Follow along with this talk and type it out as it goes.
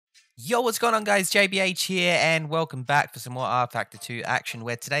Yo, what's going on, guys? JBH here, and welcome back for some more rFactor 2 action,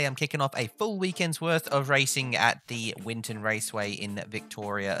 where today I'm kicking off a full weekend's worth of racing at the Winton Raceway in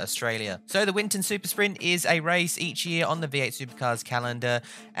Victoria, Australia. So the Winton SuperSprint is a race each year on the V8 Supercars calendar,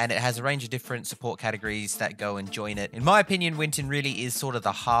 and it has a range of different support categories that go and join it. In my opinion, Winton really is sort of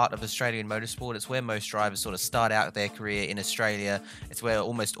the heart of Australian motorsport. It's where most drivers sort of start out their career in Australia. It's where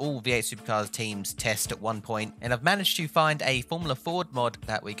almost all V8 Supercars teams test at one point, and I've managed to find a Formula Ford mod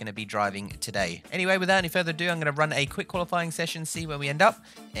that we're going to be driving today. Anyway, without any further ado, I'm going to run a quick qualifying session, see where we end up,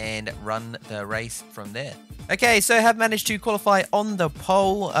 and run the race from there. Okay, so I have managed to qualify on the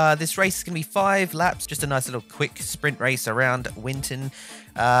pole. This race is going to be 5 laps, just a nice little quick sprint race around Winton.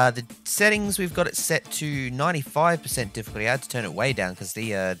 The settings, we've got it set to 95% difficulty. I had to turn it way down because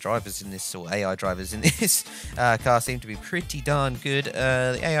the drivers in this, or AI drivers in this car seem to be pretty darn good.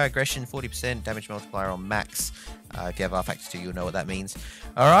 The AI aggression, 40%, damage multiplier on max. If you have rFactor 2, you'll know what that means.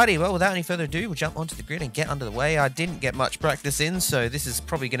 Alrighty, well, without any further ado, we'll jump onto the grid and get under the way. I didn't get much practice in, so this is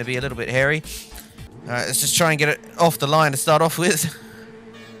probably going to be a little bit hairy. Alright, let's just try and get it off the line to start off with.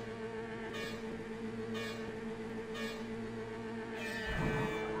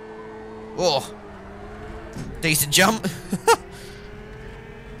 Oh, decent jump.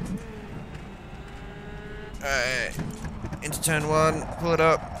 Alright, into turn 1, pull it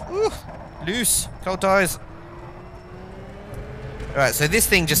up. Ooh, loose, cold tires. Alright, so this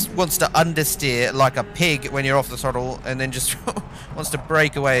thing just wants to understeer like a pig when you're off the throttle, and then just wants to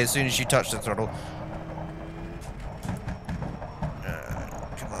break away as soon as you touch the throttle.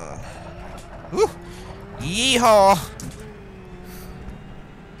 Come on. Woo! Yeehaw!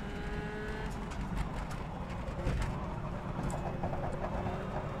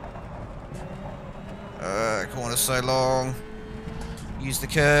 Corner so long. Use the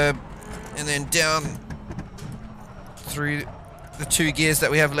curb, and then down through the 2 gears that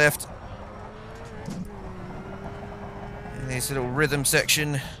we have left. And this little rhythm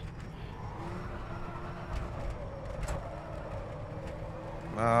section.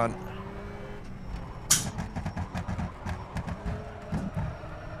 Come on.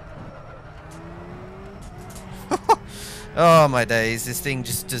 Oh my days, this thing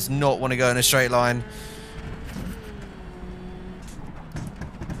just does not want to go in a straight line.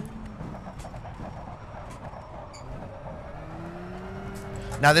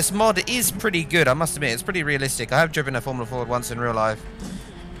 Now this mod is pretty good, I must admit, it's pretty realistic. I have driven a Formula Ford once in real life,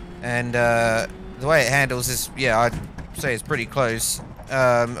 and the way it handles is, yeah, I'd say it's pretty close.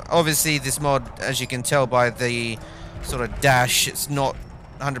 Obviously this mod, as you can tell by the sort of dash, it's not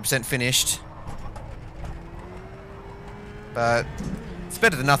 100% finished. But it's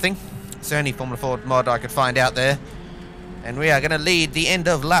better than nothing. It's the only Formula Ford mod I could find out there. And we are going to lead the end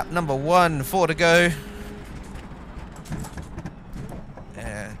of lap number 1, 4 to go.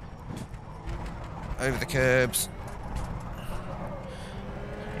 Over the curbs.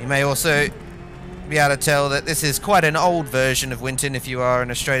 You may also be able to tell that this is quite an old version of Winton if you are an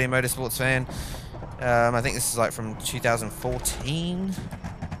Australian motorsports fan. I think this is like from 2014.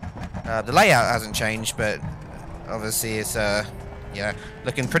 The layout hasn't changed, but obviously it's yeah,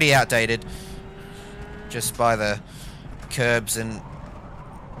 looking pretty outdated just by the curbs and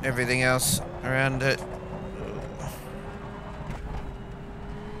everything else around it.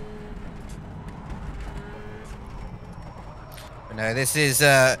 But no, this is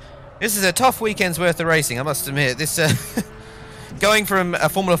a tough weekend's worth of racing, I must admit. This going from a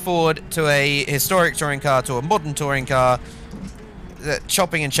Formula Ford to a historic touring car to a modern touring car,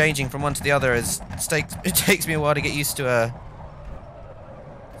 chopping and changing from one to the other it takes me a while to get used to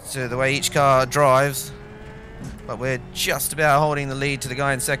the way each car drives. But we're just about holding the lead to the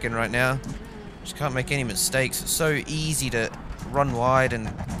guy in second right now. Just can't make any mistakes. It's so easy to run wide and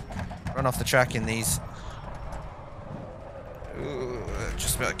run off the track in these. Ooh,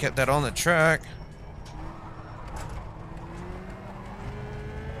 just about kept that on the track.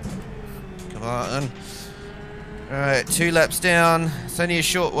 Come on. Alright, 2 laps down. It's only a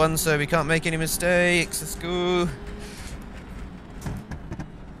short one, so we can't make any mistakes. Let's go.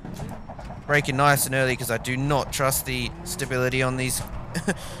 Braking nice and early because I do not trust the stability on these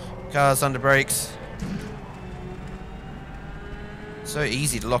cars under brakes. So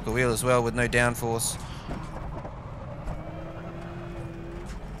easy to lock a wheel as well with no downforce.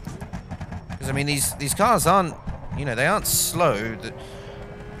 Because I mean, these cars aren't, you know, they aren't slow.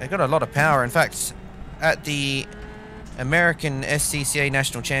 They've got a lot of power. In fact, at the American SCCA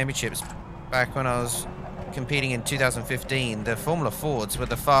National Championships back when I was competing in 2015, the Formula Fords were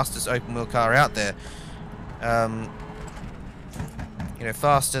the fastest open wheel car out there. You know,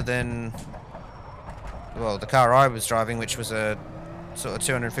 faster than, well, the car I was driving, which was a sort of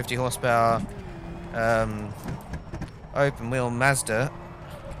 250 horsepower open wheel Mazda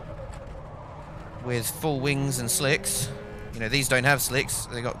with full wings and slicks. You know, these don't have slicks.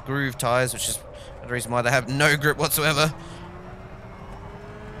 They got groove tires, which is the reason why they have no grip whatsoever.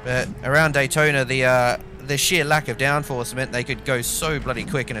 But around Daytona, the sheer lack of downforce meant they could go so bloody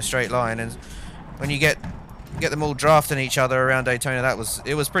quick in a straight line. And when you get them all drafting each other around Daytona,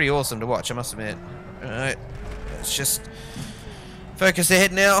 it was pretty awesome to watch, I must admit. All right, let's just focus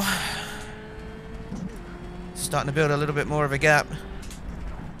ahead now. Starting to build a little bit more of a gap.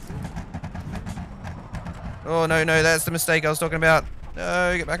 Oh, no, that's the mistake I was talking about.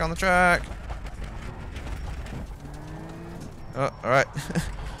 No, get back on the track. Oh, alright.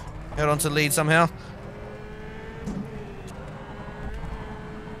 Held on to the lead somehow.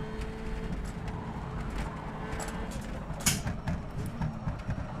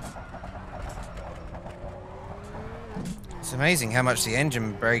 It's amazing how much the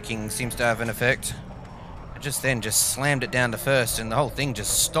engine braking seems to have an effect. I just slammed it down to first and the whole thing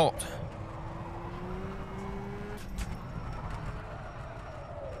just stopped.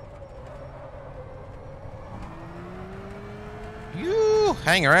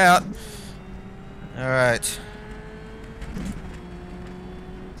 Hang her out. Alright.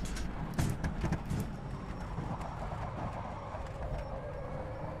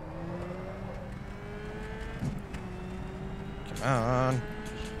 Come on.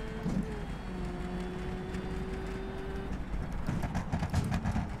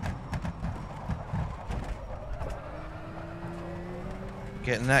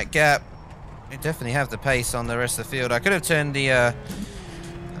 Getting that gap. You definitely have the pace on the rest of the field. I could have turned the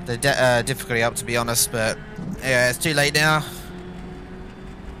difficulty up, to be honest, but yeah, it's too late now.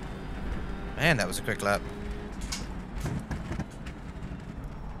 Man, that was a quick lap.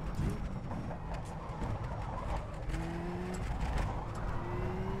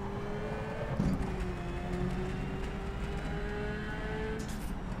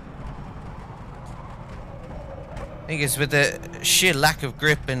 I think it's with the sheer lack of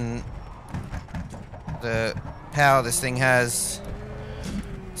grip and the power this thing has.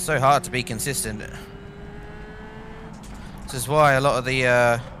 So hard to be consistent. This is why a lot of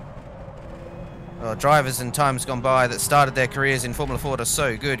the drivers in times gone by that started their careers in Formula Ford are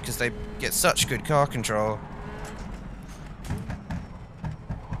so good, because they get such good car control.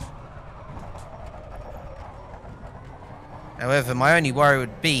 However, my only worry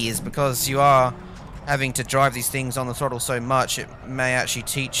would be is because you are having to drive these things on the throttle so much, it may actually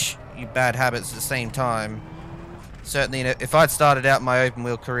teach you bad habits at the same time. Certainly, if I'd started out my open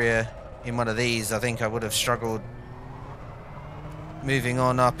wheel career in one of these, I think I would have struggled moving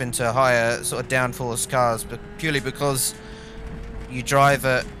on up into higher sort of downforce cars, but purely because you drive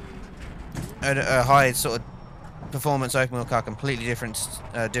a high sort of performance open wheel car completely different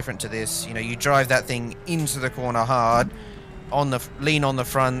to this. You know, you drive that thing into the corner hard, lean on the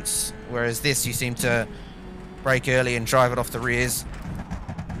fronts, whereas this you seem to brake early and drive it off the rears.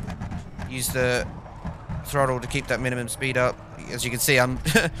 Use the throttle to keep that minimum speed up. As you can see, I'm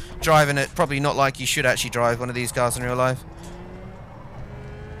driving it probably not like you should actually drive one of these cars in real life.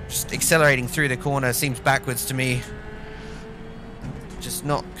 Just accelerating through the corner seems backwards to me. Just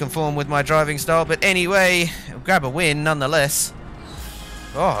not conform with my driving style, but anyway, we'll grab a win nonetheless.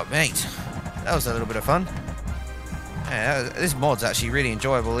 Oh mate, that was a little bit of fun. Yeah, this mod's actually really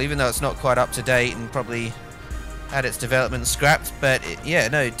enjoyable, even though it's not quite up to date and probably had its development scrapped, but yeah,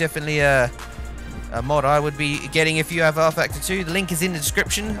 no, definitely a mod I would be getting if you have rFactor 2. The link is in the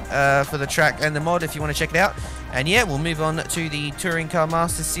description for the track and the mod if you want to check it out. And yeah, we'll move on to the Touring Car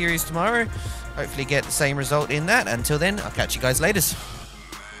Masters series tomorrow. Hopefully get the same result in that. Until then, I'll catch you guys later.